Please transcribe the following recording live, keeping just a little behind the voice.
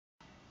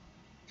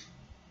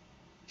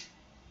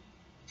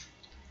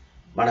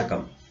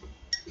வணக்கம்.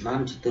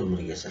 நான் சித்தூர்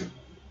முருகேசன்.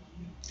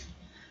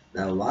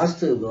 நான்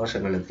வாஸ்து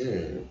தோஷங்களுக்கு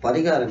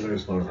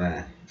பரிகாரங்கள் சொல்கிறேன்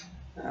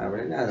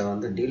அப்படின்னு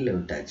அதை டீலில்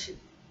விட்டாச்சு.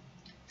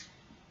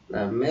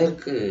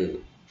 மேற்கு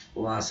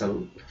வாசல்,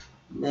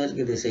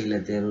 மேற்கு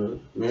திசையில் தெரு,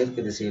 மேற்கு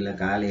திசையில்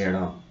காலி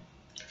இடம்,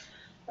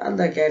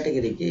 அந்த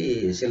கேட்டகரிக்கு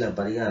சில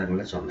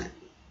பரிகாரங்களை சொன்னேன்.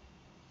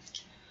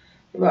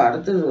 இப்போ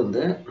அடுத்தது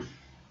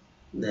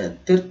இந்த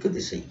தெற்கு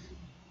திசை.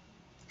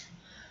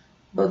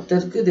 இப்போ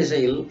தெற்கு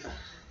திசையில்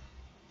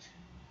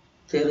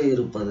தெரு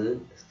இருப்பது,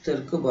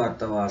 தெற்கு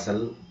பார்த்த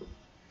வாசல்,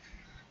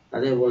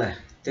 அதே போல்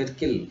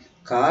தெற்கில்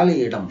காலி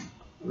இடம்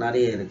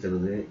நிறைய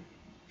இருக்கிறது,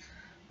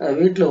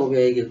 வீட்டில்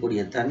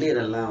உபயோகிக்கக்கூடிய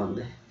தண்ணீரெல்லாம்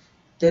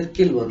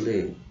தெற்கில்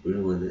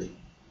விழுவது,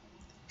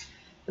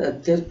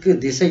 தெற்கு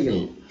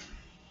திசையில்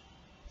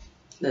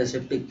இந்த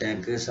செப்டிக்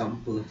டேங்கு,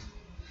 சம்பு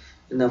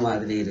இந்த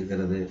மாதிரி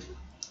இருக்கிறது.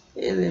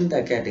 இது இந்த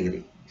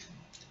கேட்டகரி.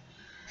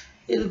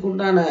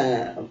 இதுக்குண்டான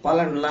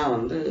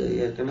பலன்லாம்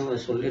ஏற்கனவே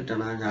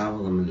சொல்லிட்டேன்னா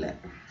ஞாபகம் இல்லை.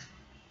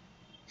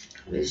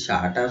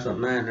 ஷார்ட்டாக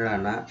சொன்னால்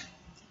என்னடான்னா,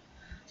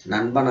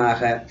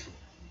 நண்பனாக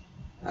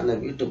அந்த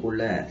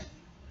வீட்டுக்குள்ளே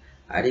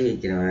அடி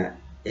வைக்கிறவன்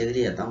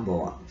எதிரியாக தான்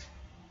போவான்.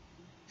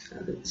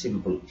 அது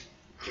சிம்பிள்.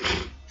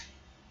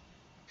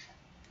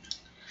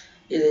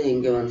 இது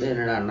இங்கே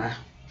என்னடான்னா,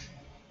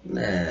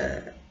 இந்த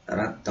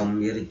ரத்தம்,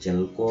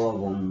 எரிச்சல்,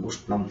 கோபம்,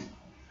 உஷ்ணம்,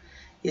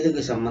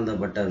 இதுக்கு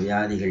சம்மந்தப்பட்ட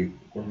வியாதிகள்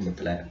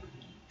குடும்பத்தில்,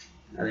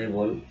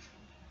 அதேபோல்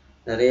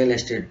இந்த ரியல்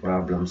எஸ்டேட்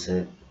ப்ராப்ளம்ஸு,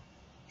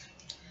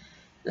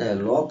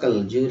 லோக்கல்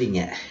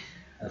ஜூரிங்க,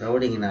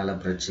 ரவுடிங்கனால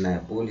பிரச்சனை,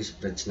 போலீஸ்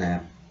பிரச்சனை,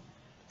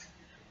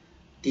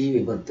 தீ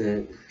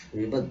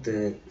விபத்து,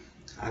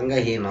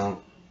 அங்கஹீனம்,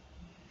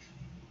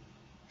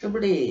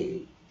 இப்படி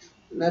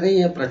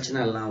நிறைய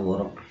பிரச்சனைலாம்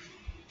வரும்.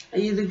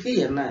 இதுக்கு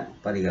என்ன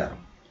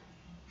பரிகாரம்?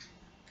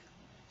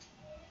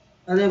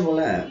 அதே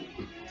போல்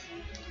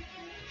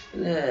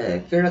இந்த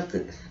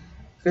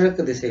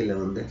கிழக்கு திசையில்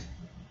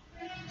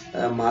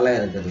மலை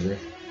இருக்கிறது,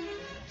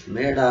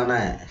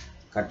 மேடான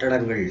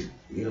கட்டடங்கள்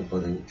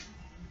இருப்பது,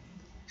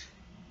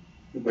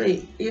 இப்படி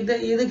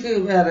இதுக்கு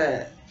வேற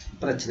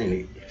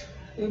பிரச்சனைகள்.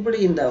 இப்படி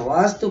இந்த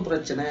வாஸ்து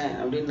பிரச்சனை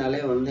அப்படின்னாலே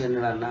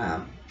என்னடான்னா,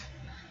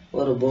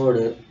 ஒரு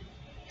போர்டு,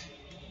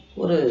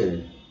 ஒரு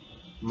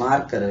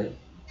மார்க்கரு,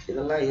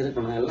 இதெல்லாம்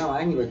இருக்கணும். எல்லாம்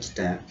வாங்கி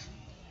வச்சுட்டேன்,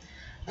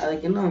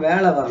 அதுக்கு இன்னும்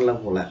வேலை வரல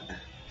போல்.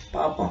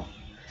 பார்ப்போம்.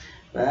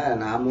 இப்போ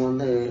நாம்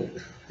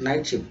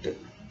நைட் ஷிஃப்ட்டு,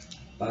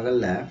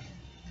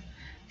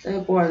 பகலில்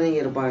குழந்தைங்க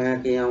இருப்பாங்க,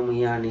 கியா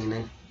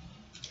முயானின்னு,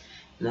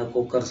 இந்த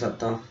குக்கர்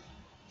சத்தம்,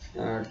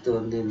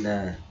 அடுத்து இந்த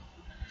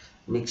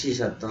மிக்சி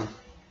சத்தம்,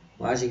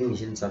 வாஷிங்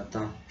மிஷின்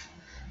சத்தம்,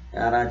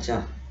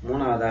 யாராச்சும்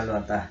மூணாவது ஆள்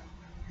பார்த்தா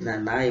இந்த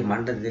நாய்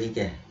மண்டை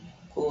திரிக்க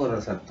கூவுற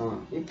சத்தம்,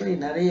 இப்படி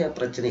நிறைய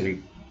பிரச்சனைகள்.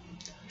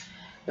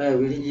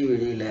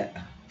 விடியல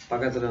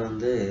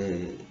பக்கத்தில்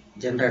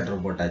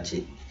ஜென்ரேட்டர் போட்டாச்சு,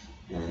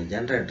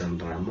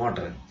 ஜென்ரேட்டர்ன்ற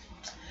மோட்டரு.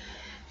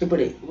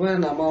 இப்படி இப்போ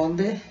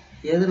நம்ம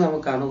எது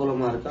நமக்கு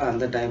அனுகூலமாக இருக்கோ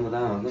அந்த டைமு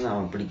தான்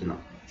நாம்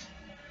பிடிக்கணும்.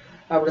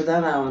 அப்படி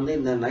தான் நான்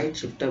இந்த நைட்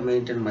ஷிஃப்ட்டை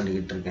மெயின்டைன்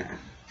பண்ணிக்கிட்டு இருக்கேன்.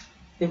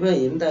 இப்போ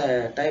இந்த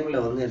டைமில்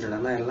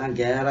என்னென்னா எல்லாம்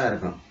கேராக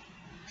இருக்கும்.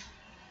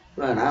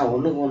 நான்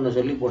ஒன்றுக்கு ஒன்று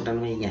சொல்லி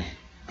போட்டேன்னு வைங்க,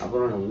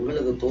 அப்புறம்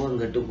உங்களுக்கு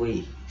தூக்கம் கட்டு போய்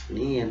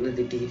நீ என்ன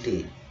திட்டிக்கிட்டு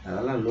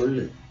அதெல்லாம்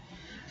லொல்லு.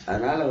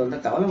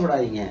 அதனால்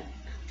கவலைப்படாதீங்க,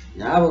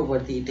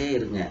 ஞாபகப்படுத்திக்கிட்டே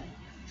இருங்க.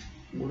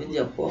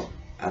 முடிஞ்சப்போ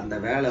அந்த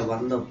வேலை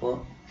வந்தப்போ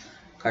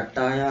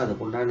கட்டாயம்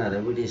அதுக்குண்டான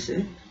ரெமிடிஸு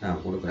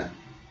நான் கொடுக்குறேன்.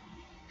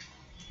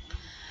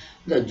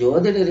 இந்த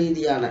ஜோதிட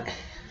ரீதியான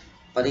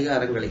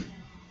பரிகாரங்களை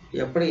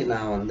எப்படி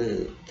நான்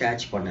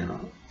கேட்ச்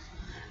பண்ணணும்,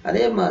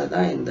 அதே மாதிரி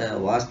தான் இந்த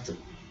வாஸ்து.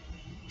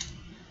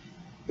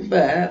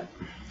 இப்போ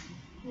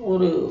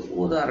ஒரு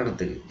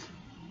உதாரணத்துக்கு,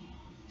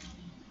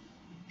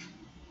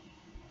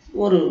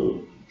 ஒரு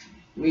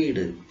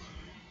வீடு,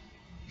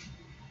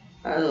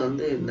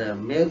 அது இந்த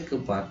மேற்கு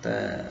பார்த்த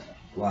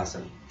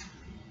வாசல்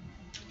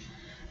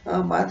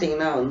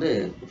பார்த்தீங்கன்னா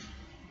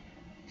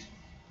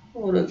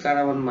ஒரு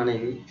கணவன்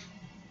மனைவி,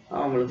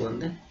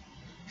 அவங்களுக்கு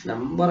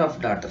நம்பர் ஆஃப்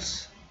டாட்டர்ஸ்.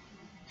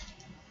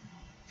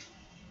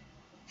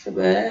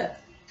 இப்போ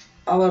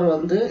அவர்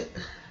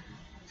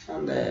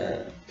அந்த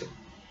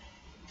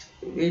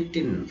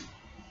வீட்டின்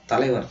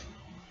தலைவர்,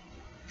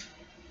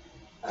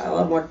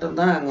 அவர்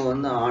மட்டும்தான்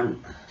அங்கே ஆண்.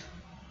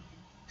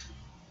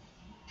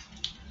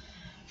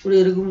 இப்படி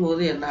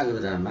இருக்கும்போது என்ன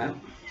ஆகுதுன்னா,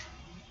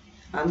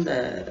 அந்த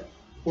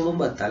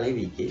குடும்ப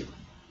தலைவிக்கு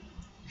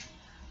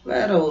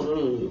வேற ஒரு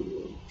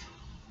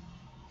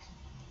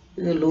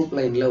இது லூப்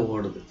லைனில்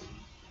ஓடுது.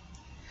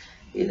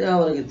 இது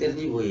அவருக்கு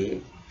தெரிஞ்சு போய்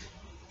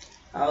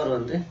அவர்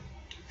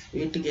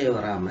வீட்டுக்கே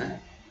வராமல்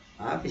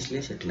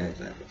ஆஃபீஸ்லேயே செட்டில்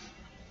ஆகிடுறாரு.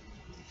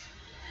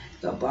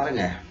 இப்போ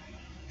பாருங்கள்,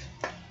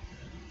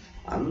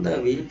 அந்த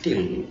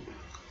வீட்டில்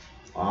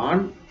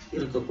ஆண்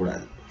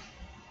இருக்கக்கூடாது.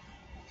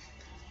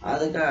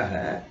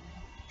 அதுக்காக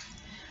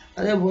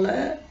அதே போல்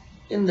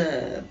இந்த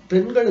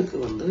பெண்களுக்கு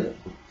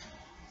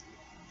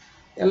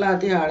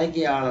எல்லாத்தையும்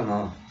அடக்கி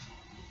ஆளணும்,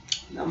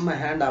 நம்ம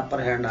ஹேண்ட்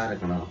அப்பர் ஹேண்டாக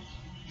இருக்கணும்,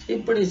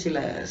 இப்படி சில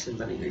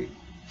சிந்தனைகள்.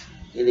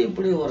 இது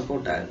இப்படி ஒர்க்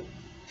அவுட் ஆகுது.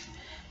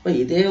 இப்போ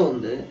இதே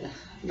வந்து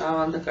நான்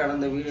வந்து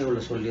கடந்த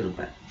வீடியோவில்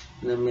சொல்லியிருப்பேன்,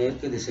 இந்த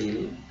மேற்கு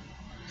திசையில்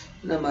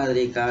இந்த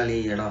மாதிரி காலி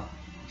இடம்,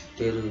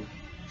 தெரு,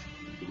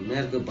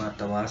 மேற்கு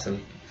பார்த்த வாசல்,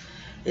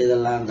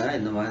 இதெல்லாம் தான்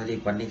இந்த மாதிரி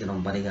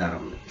பண்ணிக்கணும்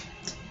பரிகாரம்னு.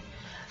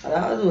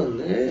 அதாவது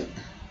வந்து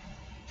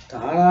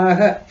தானாக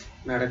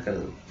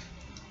நடக்கிறது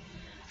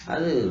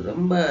அது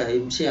ரொம்ப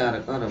இம்சையாக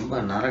இருக்கும், ரொம்ப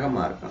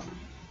நரகமாக இருக்கும்.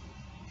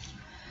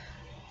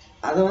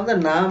 அதை வந்து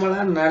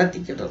நாமளாக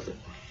நடத்திக்கிறது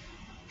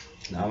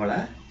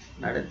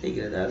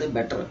அது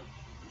பெட்டரு.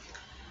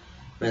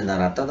 இப்போ இந்த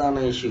ரத்த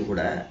தான இஷ்யூ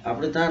கூட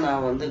அப்படித்தான்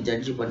நான் வந்து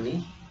ஜட்ஜ் பண்ணி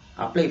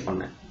அப்ளை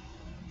பண்ணேன்.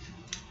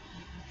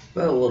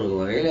 இப்போ ஒரு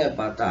வகையில்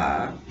பார்த்தா,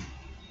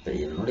 இப்போ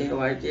என்னுடைய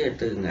வாழ்க்கையை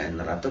எடுத்துக்கங்க,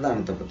 இந்த ரத்த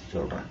தானத்தை பற்றி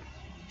சொல்கிறேன்.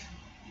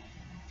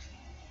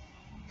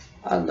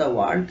 அந்த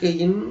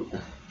வாழ்க்கையின்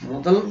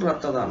முதல்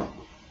ரத்த தானம்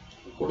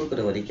கொடுக்குற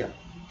வரைக்கும்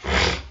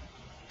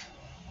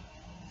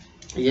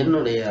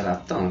என்னுடைய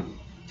ரத்தம்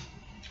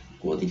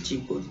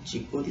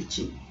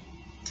கொதிச்சு,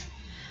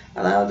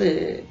 அதாவது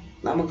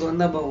நமக்கு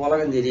வந்து அப்போ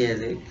உலகம்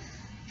தெரியாது,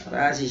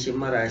 ராசி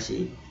சிம்ம ராசி,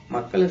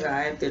 மக்களுக்கு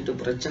 1008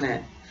 பிரச்சனை,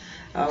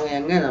 அவங்க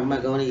எங்கே நம்ம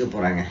கவனிக்க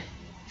போகிறாங்க,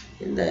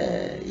 இந்த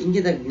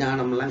இங்கித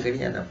ஞானம்லாம்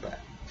கிடையாது. அப்போ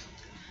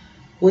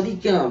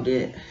கொதிக்கும்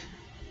அப்படியே,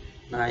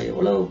 நான்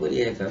எவ்வளவு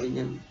பெரிய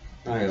கவிஞன்,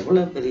 நான்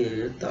எவ்வளோ பெரிய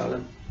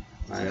எழுத்தாளன்,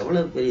 நான்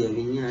எவ்வளோ பெரிய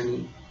விஞ்ஞானி,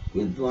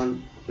 வித்வான்,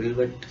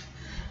 வில்வெட்,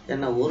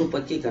 என்ன ஒரு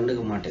பக்கி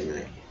கண்டுக்க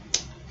மாட்டேங்குது.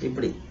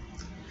 இப்படி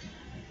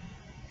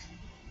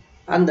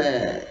அந்த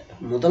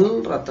முதல்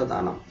ரத்த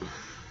தானம்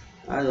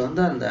அது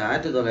வந்து அந்த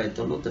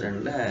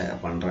 1992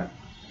 பண்ணுறேன்.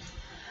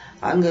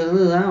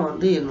 அங்கேருந்து தான்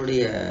வந்து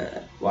என்னுடைய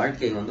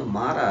வாழ்க்கை வந்து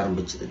மாற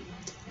ஆரம்பிச்சுது.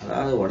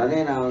 அதாவது உடனே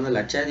நான் வந்து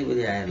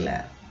லட்சாதிபதி ஆயிடல,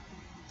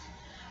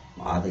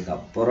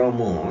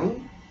 அதுக்கப்புறமும்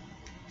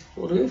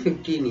ஒரு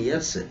 15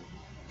 இயர்ஸ்.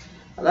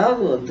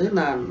 அதாவது வந்து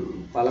நான்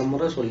பல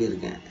முறை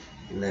சொல்லியிருக்கேன்,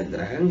 இந்த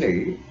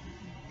கிரகங்கள்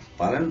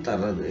பலன்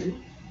தர்றது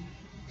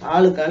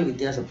ஆளுக்கால்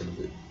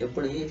வித்தியாசப்படுது.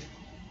 எப்படி?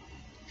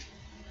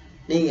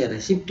 நீங்கள்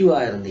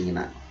ரெசிப்டிவாக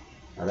இருந்தீங்கன்னா,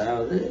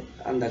 அதாவது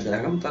அந்த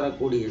கிரகம்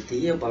தரக்கூடிய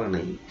தீய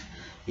பலனை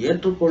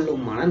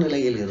ஏற்றுக்கொள்ளும்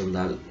மனநிலையில்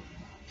இருந்தால்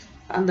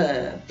அந்த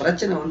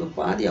பிரச்சனை வந்து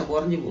பாதியாக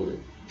குறைஞ்சி போகுது.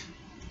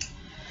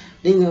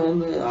 நீங்கள்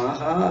வந்து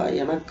ஆஹா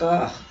எனக்கா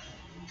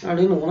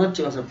அப்படின்னு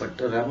உணர்ச்சி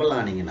வசப்பட்டு ரெபல்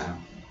ஆனீங்கன்னா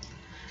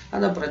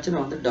அந்த பிரச்சனை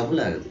வந்து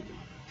டபுள் ஆகுது.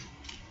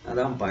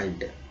 அதான்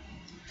பாயிண்ட்டு.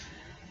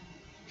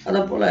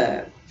 அதை போல்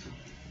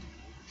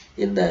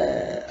இந்த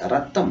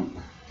ரத்தம்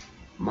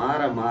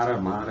மாற மாற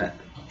மாற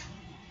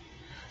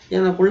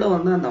எனக்குள்ளே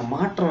வந்து அந்த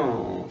மாற்றம்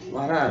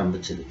வர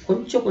ஆரம்பிச்சுது.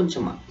 கொஞ்சம்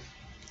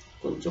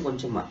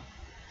கொஞ்சமாக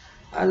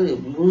அது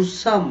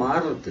முழுசாக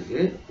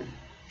மாறுறதுக்கு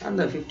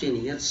அந்த 15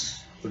 இயர்ஸ்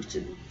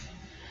பிடிச்சிது.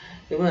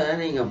 இப்போ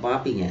நீங்கள்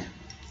பார்ப்பீங்க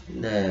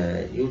இந்த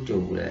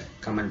யூடியூப்பில்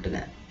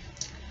கமெண்ட்டுங்க,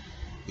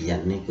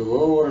 என்னைக்கோ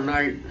ஒரு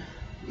நாள்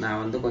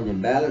நான் வந்து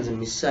கொஞ்சம் பேலன்ஸ்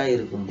மிஸ்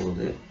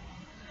ஆகிருக்கும்போது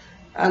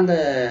அந்த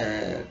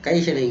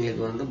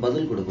கைசடைங்களுக்கு வந்து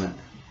பதில் கொடுப்பேன்,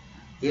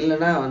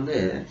 இல்லைன்னா வந்து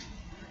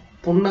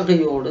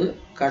புன்னகையோடு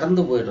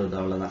கடந்து போயிடுறது,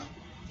 அவ்வளோதான்,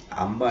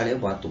 அம்பாலே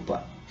பார்த்துப்பா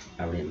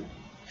அப்படின்னு.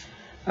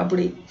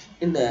 அப்படி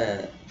இந்த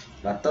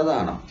இரத்த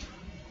தானம்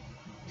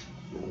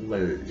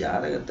உங்கள்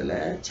ஜாதகத்தில்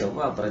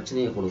செவ்வாய்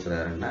பிரச்சனையை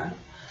கொடுக்குறாருன்னா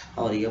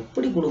அவர்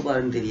எப்படி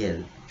கொடுப்பாருன்னு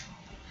தெரியாது.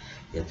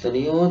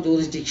 எத்தனையோ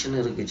ஜூரிஸ்டிக்ஷன்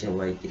இருக்குது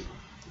செவ்வாய்க்கு.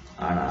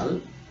 ஆனால்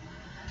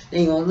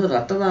நீங்கள் வந்து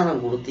இரத்த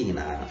தானம்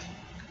கொடுத்தீங்கன்னா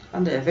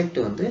அந்த எஃபெக்ட்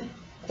வந்து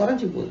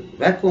குறைஞ்சி போகுது,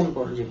 வேக்குவம்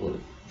குறைஞ்சி போகுது.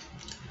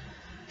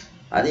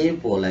 அதே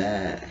போல்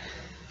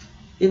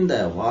இந்த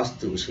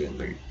வாஸ்து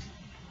விஷயங்கள்,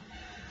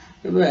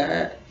 இப்போ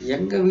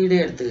எங்கள் வீடே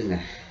எடுத்துக்கோங்க.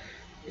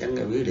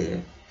 எங்கள் வீடு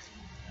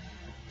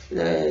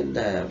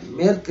இந்த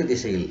மேற்கு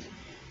திசையில்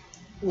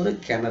ஒரு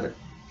கிணறு.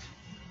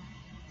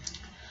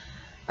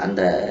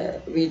 அந்த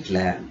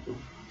வீட்டில்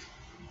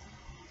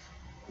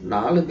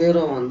 4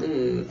 பேரும் வந்து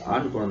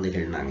ஆண்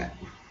குழந்தைகள்னாங்க.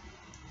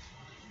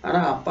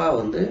 ஆனால் அப்பா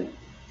வந்து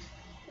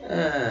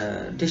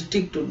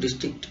டிஸ்ட்ரிக்ட் டு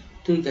டிஸ்ட்ரிக்ட்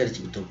தூக்கி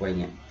அடிச்சுக்கிட்டு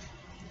இருப்பாங்க.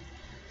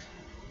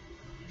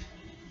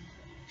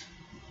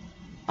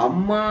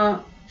 அம்மா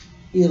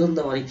இருந்த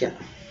வரைக்கும்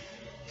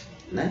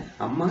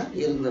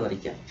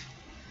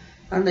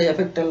அந்த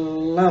எஃபெக்ட்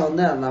எல்லாம்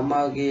வந்து அந்த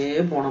அம்மாவுக்கே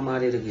போன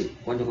மாதிரி இருக்கு.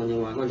 கொஞ்சம்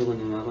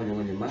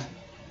கொஞ்சமாக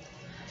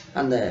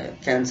அந்த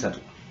கேன்சர்.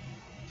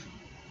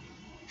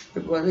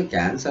 இப்போ வந்து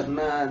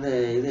கேன்சர்னா அது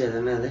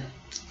எதுனா அது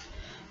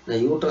இந்த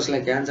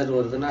யூட்ரஸில் கேன்சர்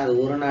வருதுன்னா அது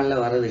ஒரு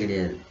நாளில் வர்றது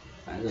கிடையாது.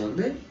 அது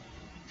வந்து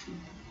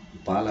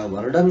பல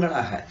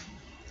வருடங்களாக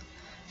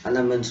அந்த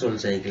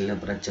மென்சுரல்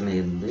சைக்கிளில் பிரச்சனை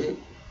இருந்து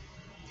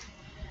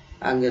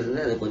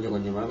அங்கேருந்து அது கொஞ்சம்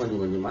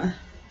கொஞ்சமாக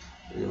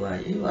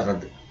இதுவாகி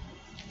வர்றது.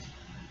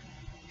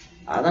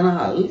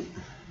 அதனால்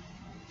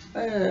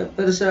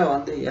பெருசாக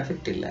வந்து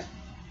எஃபெக்ட் இல்லை.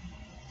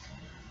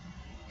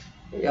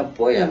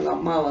 எப்போ எங்கள்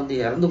அம்மா வந்து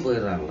இறந்து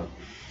போயிடுறாங்களோ,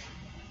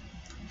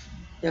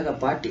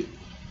 எங்கள்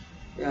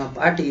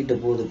பாட்டிக்கிட்ட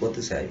போகுது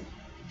கொத்து சாவி.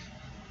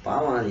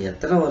 பாவம், அது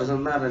எத்தனை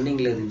வருஷம்தான்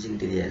ரன்னிங்கில்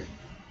இருந்துச்சுன்னு தெரியாது.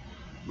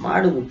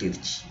 மாடு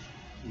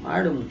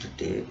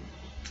முட்டிட்டு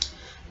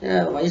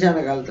வயசான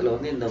காலத்தில்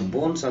வந்து இந்த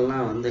போன்ஸ்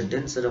எல்லாம் வந்து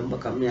டென்ஸ் ரொம்ப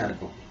கம்மியாக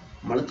இருக்கும்,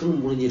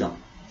 மழுக்குன்னு முடிஞ்சிடும்.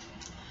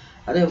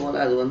 அதே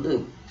போல் அது வந்து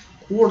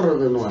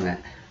கூடுறதுன்னுவாங்க.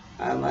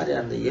 அது மாதிரி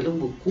அந்த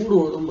எலும்பு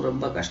கூடுவதும்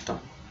ரொம்ப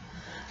கஷ்டம்.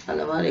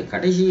 அந்த மாதிரி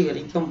கடைசி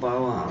வரைக்கும்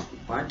பாவம்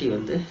பாட்டி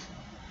வந்து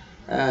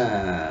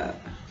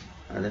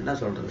அது என்ன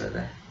சொல்கிறது,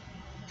 அதை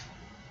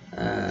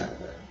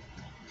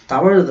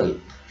தவழுதல்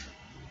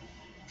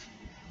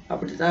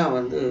அப்படி தான்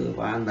வந்து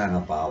வாழ்ந்தாங்க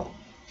பாவம்.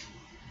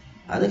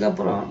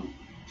 அதுக்கப்புறம்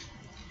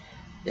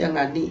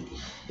எங்கள்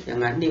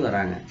அண்ணி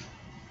வராங்க.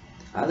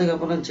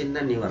 அதுக்கப்புறம் சின்ன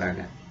அண்ணி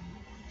வராங்க.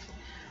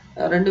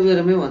 2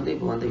 பேருமே வந்து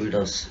இப்போ வந்து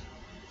விடோஸ்.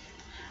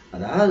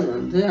 அதாவது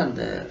வந்து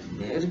அந்த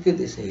மேற்கு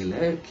திசையில்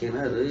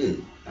கிணறு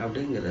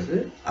அப்படிங்கிறது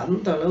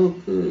அந்த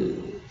அளவுக்கு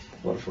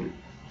பவர்ஃபுல்.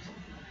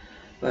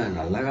 இப்போ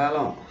நல்ல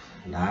காலம்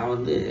நான்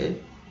வந்து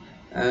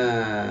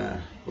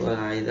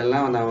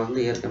இதெல்லாம் நான் வந்து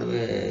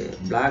ஏற்கனவே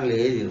பிளாகில்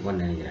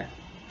எழுதியிருப்பேன்னு நினைக்கிறேன்.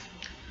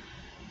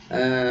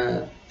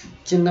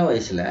 சின்ன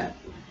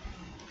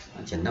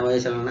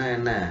வயசுலன்னா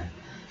என்ன,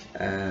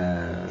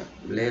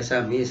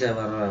 லேசாக மீசை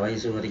வர்ற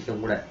வயசு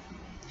வரைக்கும் கூட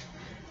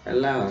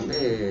எல்லாம் வந்து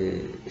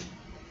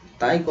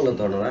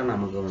தாய்க்குலத்தோட தான்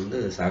நமக்கு வந்து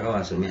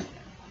சகவாசமே.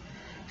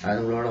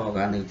 அதுங்களோட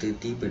உட்காந்துக்கிட்டு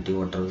தீப்பெட்டி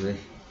ஓட்டுறது,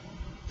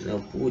 இதை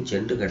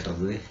செண்டு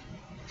கட்டுறது,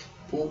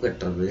 பூ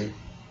கட்டுறது,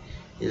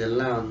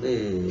 இதெல்லாம் வந்து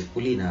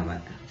புலி நாம.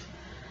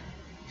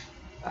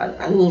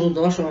 அது ஒரு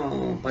தோஷம்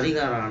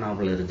பரிகாரம்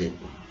ஆனாப்புல இருக்கு.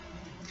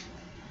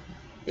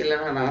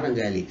 இல்லைன்னா நானும்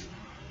காலி.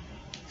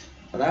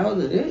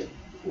 அதாவது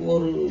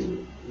ஒரு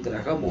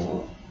கிரகமோ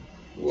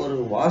ஒரு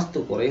வாஸ்து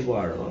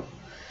குறைபாடோ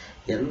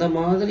எந்த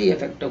மாதிரி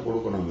எஃபெக்டை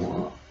கொடுக்கணுமோ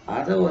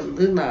அதை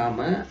வந்து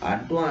நாம்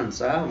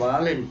அட்வான்ஸாக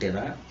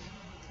வாலண்டியராக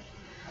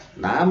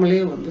நாமளே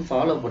வந்து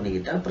ஃபாலோ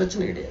பண்ணிக்கிட்டால்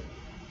பிரச்சனை கிடையாது.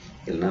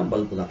 இல்லைன்னா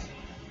பல்பு தான்.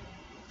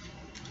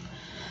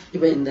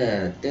 இப்போ இந்த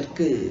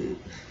தெற்கு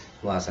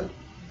வாசல்,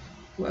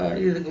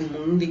 இதுக்கு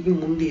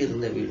முந்தி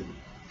இருந்த வீடு,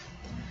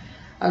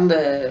 அந்த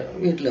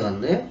வீட்டில்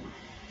வந்து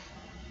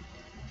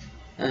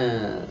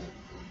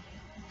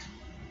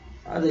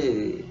அது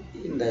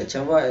இந்த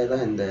செவ்வாய்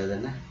தான் இந்த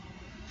என்ன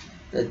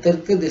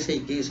தெற்கு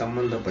திசைக்கு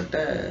சம்பந்தப்பட்ட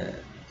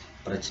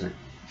பிரச்சனை.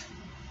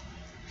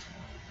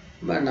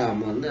 இப்போ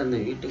நாம் வந்து அந்த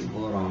வீட்டுக்கு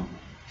போகிறோம்.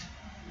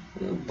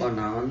 இப்போ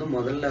நான் வந்து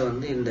முதல்ல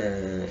வந்து இந்த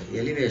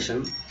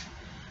எலிவேஷன்,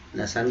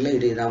 இந்த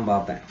சன்லைட்டு தான்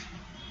பார்ப்பேன்.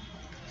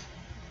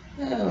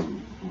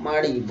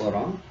 மாடிக்கு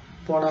போகிறோம்.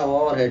 போனால்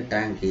ஓவர் ஹெட்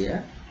டேங்கிய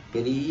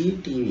பெரிய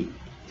டிவி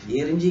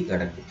எரிஞ்சு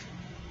கிடக்கு.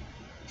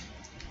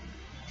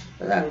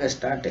 அது அங்கே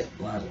ஸ்டார்ட்டு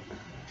வாரு.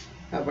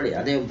 அப்படி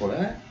அதே போல்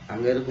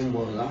அங்கே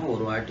இருக்கும்போது தான்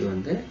ஒரு வாட்டி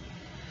வந்து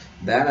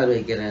பேனர்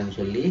வைக்கிறேன்னு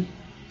சொல்லி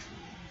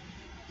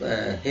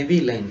ஹெவி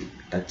லைன்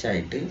டச்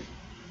ஆகிட்டு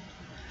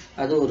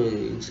அது ஒரு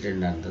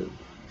இன்சிடெண்ட்டாக இருந்தது.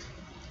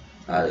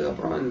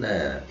 அதுக்கப்புறம் இந்த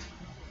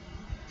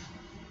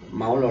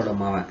மவளோட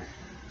மவன்,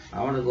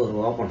 அவனுக்கு ஒரு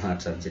ஓப்பன்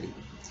ஹார்ட் சர்ஜரி.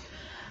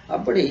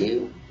 அப்படி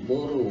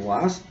ஒரு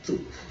வாஸ்து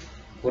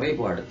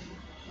குறைபாடு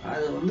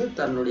அது வந்து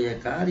தன்னுடைய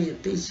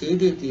காரியத்தை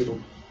செய்தே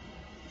தீரும்.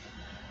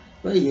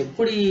 இப்போ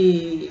எப்படி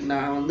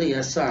நான் வந்து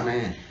எஸ்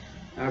ஆனேன்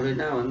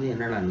அப்படின்னா வந்து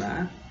என்னென்னா,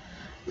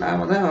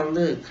 நாம் தான்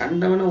வந்து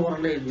கண்டவனை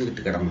உரண்டை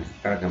இருந்துக்கிட்டு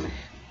கிடக்கமே.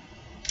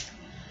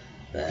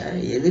 இப்போ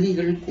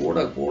எதிரிகள் கூட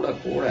கூட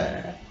கூட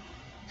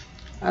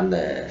அந்த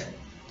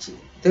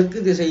தெற்கு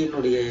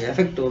திசையினுடைய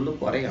எஃபெக்ட் வந்து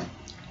குறையும்.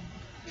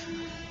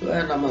 இப்போ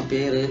நம்ம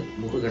பேர்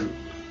முருகன்,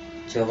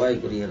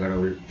 செவ்வாய்க்குரிய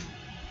கடவுள்.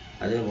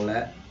 அதே போல்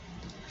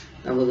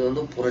நமது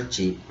வந்து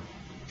புரட்சி,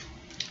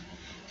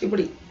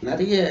 இப்படி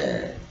நிறைய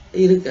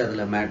இருக்குது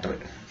அதில் மேட்ரு.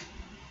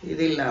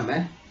 இது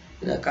இல்லாமல்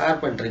இதை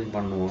கார்பெண்டரிங்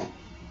பண்ணுவோம்.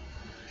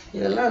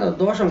 இதெல்லாம் அந்த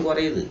தோஷம்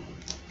குறையுது.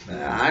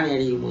 ஆணி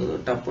அடிக்கும் போது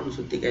டப்புன்னு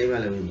சுற்றி கை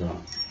மேலே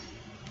விழுந்துடும்,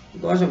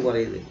 தோஷம்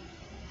குறையுது.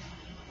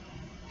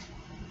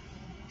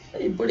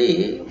 இப்படி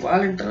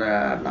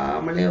வாலண்டியராக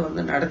நாமளே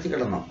வந்து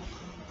நடத்திக்கிடணும்.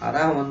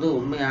 அதான் வந்து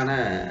உண்மையான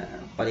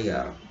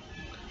பரிகாரம்.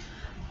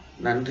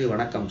 நன்றி,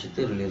 வணக்கம்.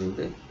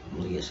 சித்தூரிலிருந்து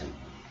முருகேசன்.